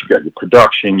assistants, you've got your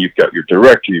production, you've got your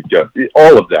director, you've got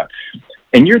all of that,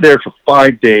 and you're there for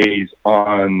 5 days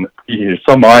on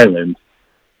some island,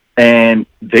 and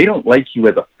they don't like you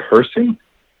as a person,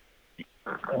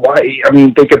 why? I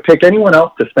mean, they could pick anyone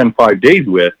else to spend 5 days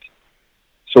with.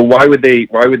 So why would they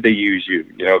use you?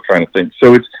 Kind of thing.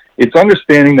 So it's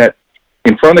understanding that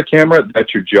in front of the camera,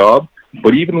 that's your job.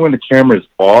 But even when the camera is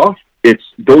off, it's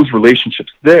those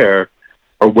relationships there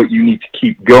are what you need to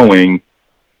keep going,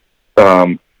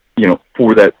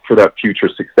 for that future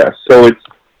success. So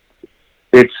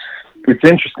it's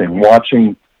interesting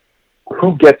watching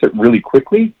who gets it really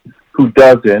quickly, who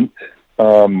doesn't,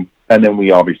 and then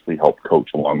we obviously help coach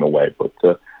along the way. But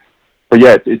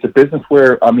yeah, it's a business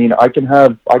where I can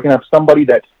have somebody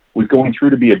that was going through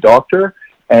to be a doctor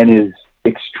and is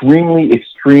extremely,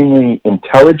 extremely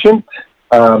intelligent,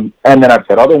 and then I've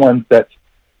got other ones that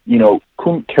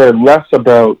couldn't care less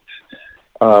about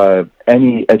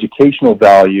any educational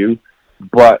value,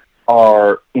 but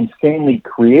are insanely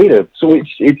creative. So it's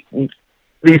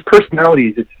these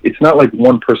personalities. It's not like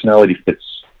one personality fits.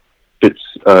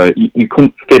 You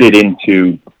couldn't fit it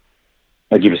into,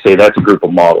 like you would say, that's a group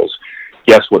of models.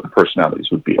 Guess what the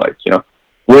personalities would be like,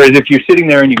 Whereas if you're sitting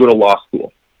there and you go to law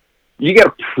school, you get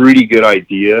a pretty good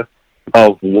idea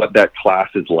of what that class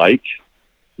is like.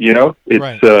 It's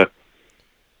right.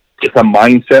 It's a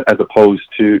mindset as opposed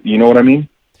to, you know what I mean?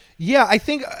 Yeah, I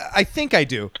think I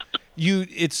do.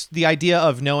 It's the idea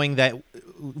of knowing that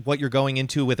what you're going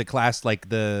into with a class, like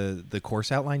the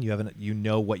course outline, you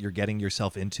know what you're getting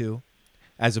yourself into,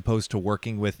 as opposed to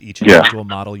working with each individual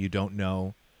model. You don't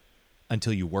know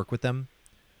until you work with them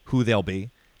who they'll be,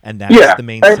 and that's the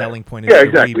main selling point. Is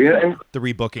exactly. The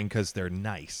rebooking, because they're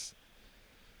nice.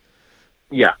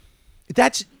 Yeah,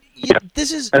 this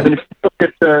is. And then if you look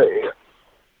at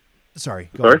Sorry.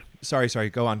 Go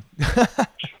on.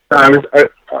 I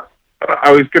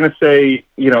was going to say,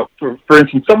 for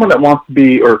instance, someone that wants to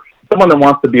be a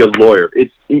lawyer,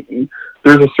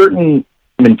 there's a certain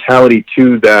mentality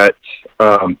too that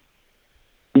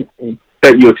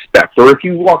you expect. Or if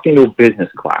you walk into a business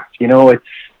class,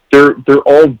 they're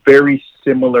all very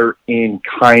similar in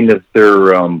kind of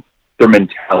their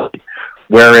mentality.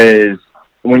 Whereas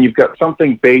when you've got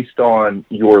something based on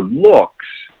your looks,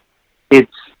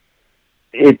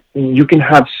 you can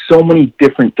have so many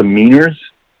different demeanors.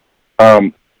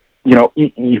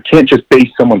 You can't just base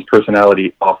someone's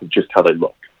personality off of just how they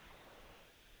look.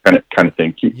 Kind of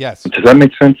thing. Yes. Does that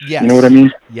make sense? Yes. You know what I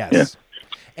mean? Yes. Yeah.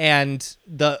 And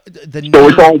the so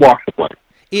it's all walks of life.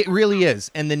 It really is.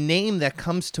 And the name that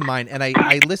comes to mind, and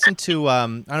I listened to, I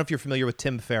don't know if you're familiar with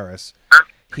Tim Ferriss.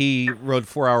 He wrote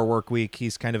 4 Hour Workweek.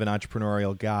 He's kind of an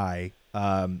entrepreneurial guy.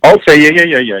 Okay,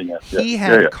 yeah. He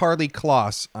had Carly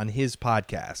Kloss on his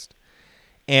podcast.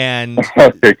 And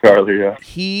okay, Carly, yeah.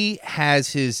 He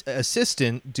has his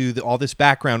assistant do all this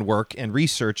background work and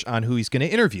research on who he's going to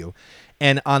interview.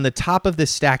 And on the top of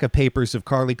this stack of papers of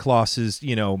Carly Kloss's,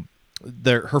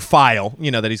 her file,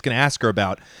 that he's going to ask her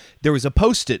about, there was a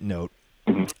Post-it note,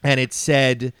 and it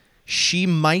said, she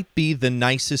might be the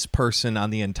nicest person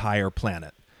on the entire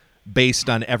planet, based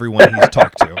on everyone he's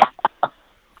talked to.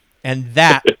 And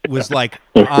that was like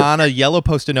on a yellow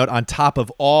Post-it note on top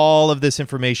of all of this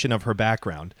information of her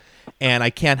background. And I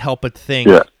can't help but think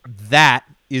that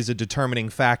is a determining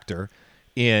factor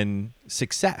in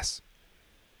success.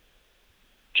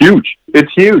 Huge.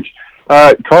 It's huge.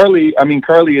 Carly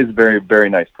is a very,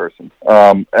 very nice person.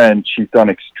 And she's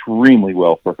done extremely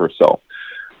well for herself.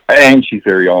 And she's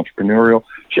very entrepreneurial.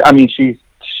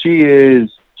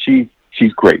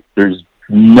 She's great. There's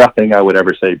nothing I would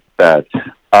ever say bad.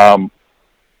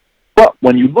 But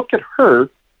when you look at her,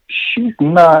 she's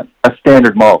not a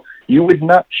standard model.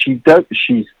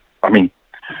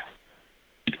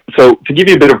 So to give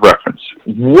you a bit of reference,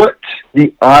 what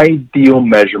the ideal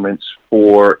measurements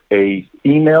for a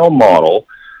female model,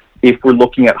 if we're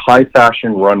looking at high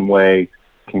fashion runway,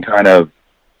 can kind of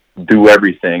do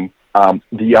everything.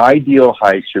 The ideal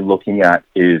heights you're looking at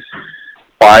is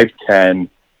 5'10"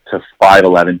 to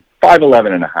 5'11",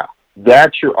 5'11 and a half.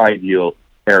 That's your ideal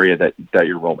area that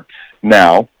you're rolling.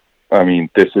 Now,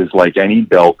 this is like any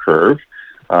bell curve.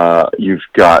 You've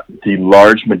got the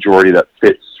large majority that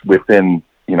fits within,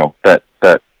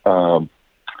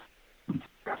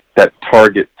 that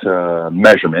target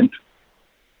measurement.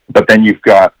 But then you've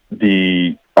got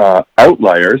the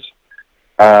outliers.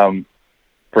 For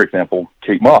example,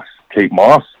 Kate Moss. Kate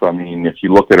Moss, if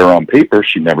you look at her on paper,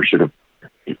 she never should have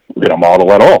been a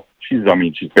model at all. She's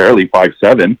barely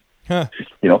 5'7". Huh.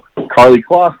 Carly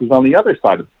Kloss is on the other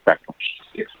side of the spectrum.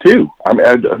 She's 6'2".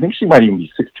 I think she might even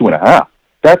be 6'2 and a half.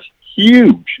 That's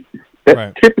huge.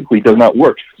 That typically does not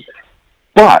work.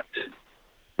 But,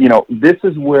 this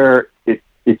is where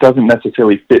it doesn't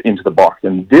necessarily fit into the box.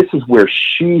 And this is where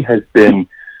she has been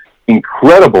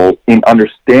incredible in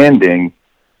understanding,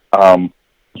 how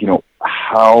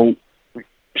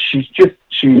she's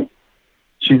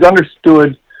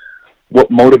understood what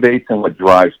motivates and what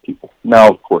drives people. Now,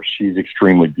 of course, she's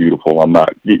extremely beautiful. I'm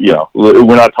not,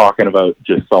 we're not talking about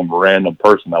just some random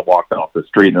person that walked off the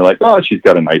street and they're like, oh, she's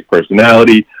got a nice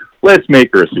personality. Let's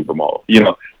make her a supermodel.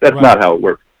 That's not how it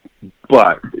works.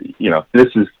 But,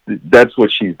 that's what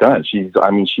she's done. She's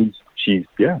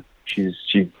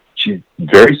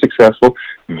very successful,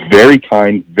 very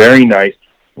kind, very nice.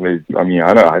 I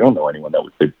don't know anyone that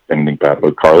would say anything bad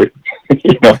about Carly.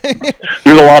 There's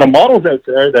a lot of models out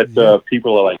there that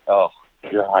people are like, oh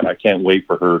God, I can't wait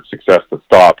for her success to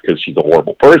stop because she's a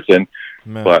horrible person.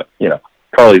 Man. But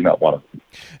Carly's not one of them.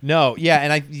 No, yeah,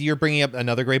 and you're bringing up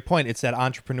another great point. It's that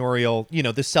entrepreneurial,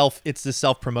 it's the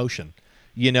self promotion.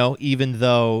 Even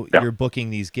though you're booking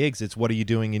these gigs, it's what are you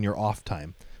doing in your off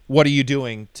time? What are you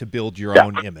doing to build your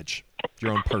own image,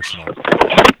 your own personal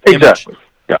image?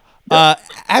 Yeah.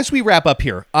 As we wrap up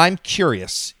here, I'm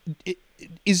curious,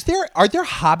 are there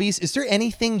hobbies? Is there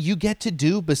anything you get to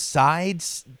do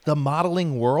besides the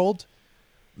modeling world?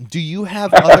 Do you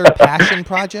have other passion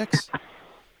projects?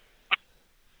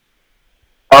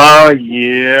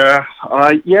 Yeah.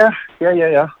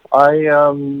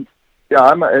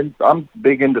 I'm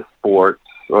big into sports.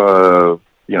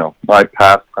 My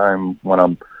pastime when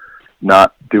I'm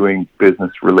not doing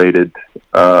business-related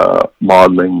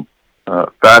modeling,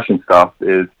 fashion stuff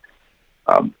is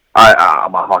I'm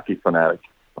a hockey fanatic.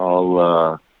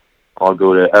 I'll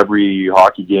go to every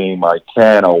hockey game I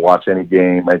can. I'll watch any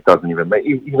game. It doesn't even make,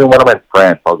 even when I'm in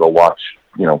France, I'll go watch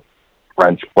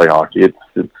French play hockey.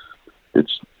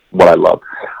 It's what I love.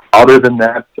 Other than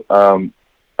that,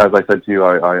 as I said to you,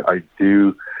 I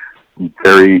do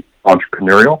very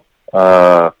entrepreneurial.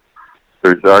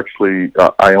 There's actually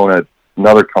I own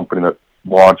another company that's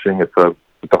launching. It's a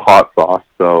hot sauce,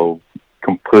 so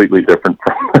completely different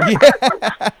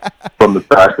from the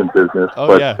fashion business.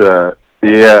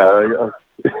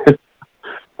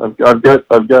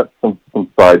 I've got some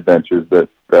side ventures that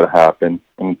happen,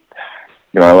 and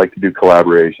I like to do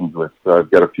collaborations with. I've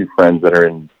got a few friends that are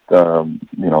in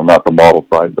not the model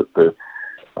side, but the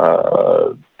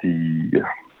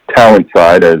talent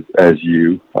side as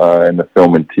you in the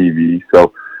film and TV.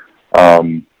 So for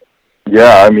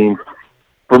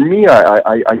me, I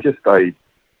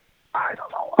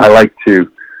don't know. I like to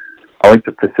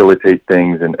facilitate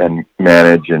things and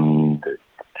manage, and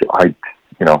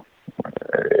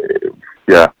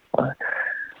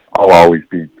I'll always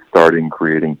be starting,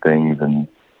 creating things and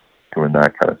doing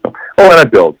that kind of stuff. Oh, and I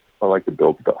build. I like to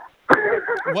build stuff.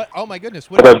 What? Oh my goodness!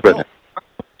 What about build?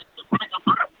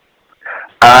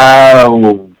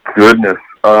 Oh goodness!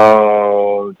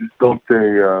 Just don't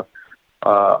say a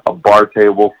bar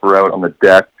table for out on the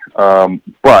deck.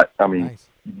 But I mean, nice.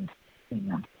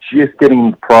 Just getting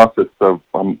in the process of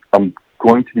I'm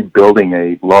going to be building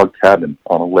a log cabin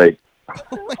on a lake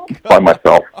by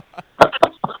myself.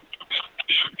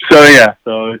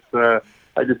 So it's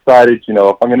I decided,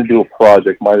 if I'm going to do a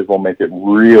project, might as well make it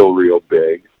real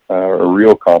big or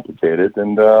real complicated,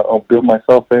 and I'll build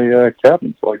myself a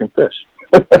cabin so I can fish.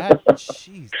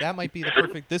 That might be the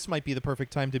perfect. This might be the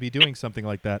perfect time to be doing something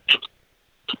like that.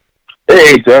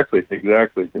 Hey, exactly.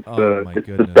 It's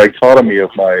the dichotomy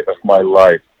of my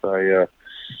life.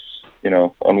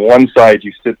 On one side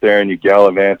you sit there and you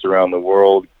gallivant around the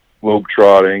world,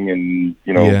 globetrotting, and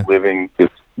living this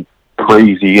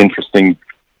crazy, interesting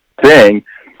thing,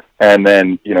 and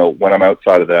then when I'm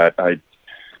outside of that, I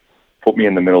put me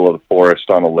in the middle of the forest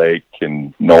on a lake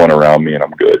and no one around me, and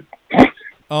I'm good.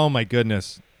 Oh my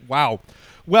goodness! Wow.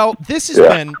 Well, this has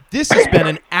been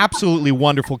an absolutely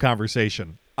wonderful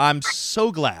conversation. I'm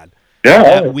so glad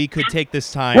that we could take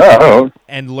this time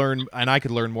and learn, and I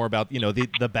could learn more about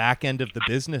the back end of the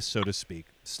business, so to speak,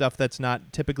 stuff that's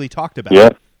not typically talked about.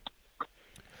 Yeah.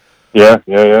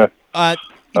 No,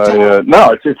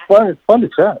 it's fun. It's fun to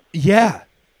chat. Yeah.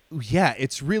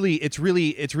 It's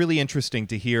really interesting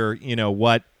to hear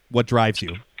what drives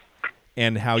you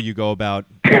and how you go about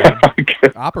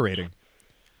operating.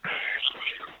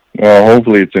 Well,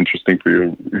 hopefully it's interesting for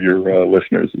your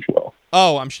listeners as well.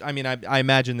 Oh, I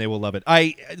imagine they will love it.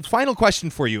 Final question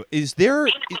for you: is there,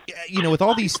 with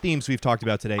all these themes we've talked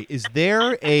about today, is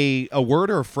there a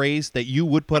word or a phrase that you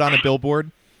would put on a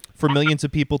billboard for millions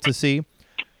of people to see?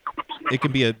 It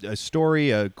can be a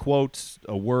story, a quote,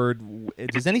 a word.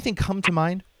 Does anything come to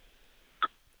mind?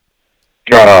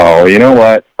 Oh, you know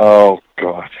what? Oh,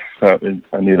 God. I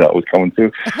knew that was coming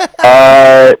too.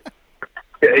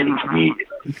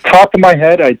 Top of my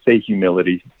head, I'd say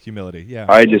humility. Humility, yeah.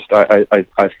 I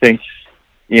think,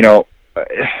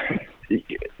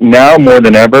 now more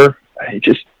than ever, I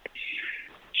just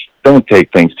don't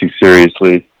take things too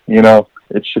seriously.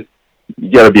 It's just, you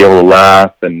got to be able to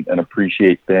laugh and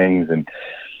appreciate things and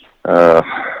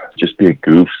just be a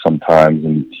goof sometimes.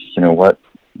 And you know what?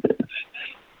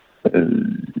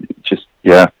 Just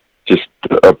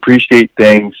appreciate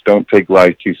things. Don't take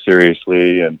life too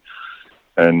seriously, and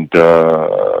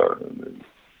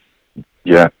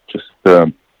just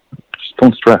don't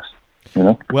stress.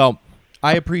 Well,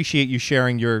 I appreciate you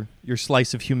sharing your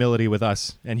slice of humility with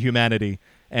us and humanity,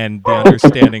 and the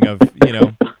understanding of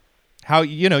how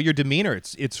your demeanor.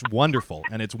 It's wonderful,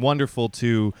 and it's wonderful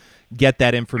to get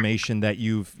that information that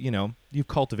you've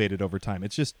cultivated over time.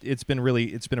 It's been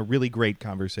a really great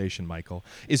conversation, Michael.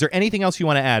 Is there anything else you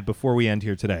want to add before we end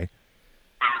here today?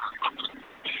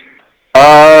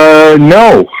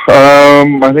 No.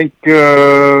 I think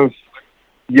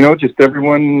just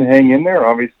everyone hang in there.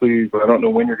 Obviously, I don't know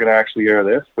when you're going to actually air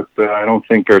this, but I don't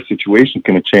think our situation's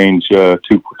going to change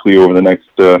too quickly over the next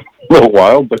little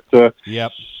while. But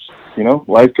yep.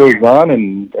 Life goes on,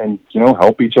 and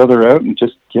help each other out, and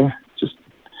just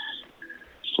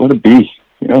let it be.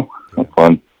 Have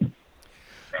fun.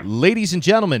 Ladies and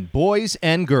gentlemen, boys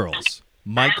and girls,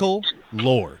 Michael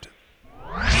Lord.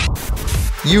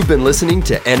 You've been listening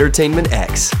to Entertainment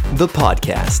X, the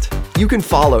podcast. You can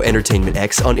follow Entertainment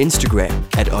X on Instagram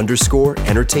at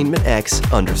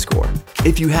 _EntertainmentX_.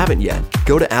 If you haven't yet,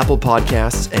 go to Apple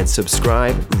Podcasts and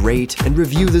subscribe, rate, and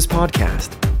review this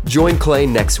podcast. Join Clay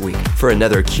next week for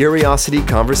another curiosity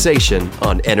conversation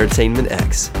on Entertainment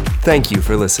X. Thank you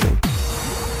for listening.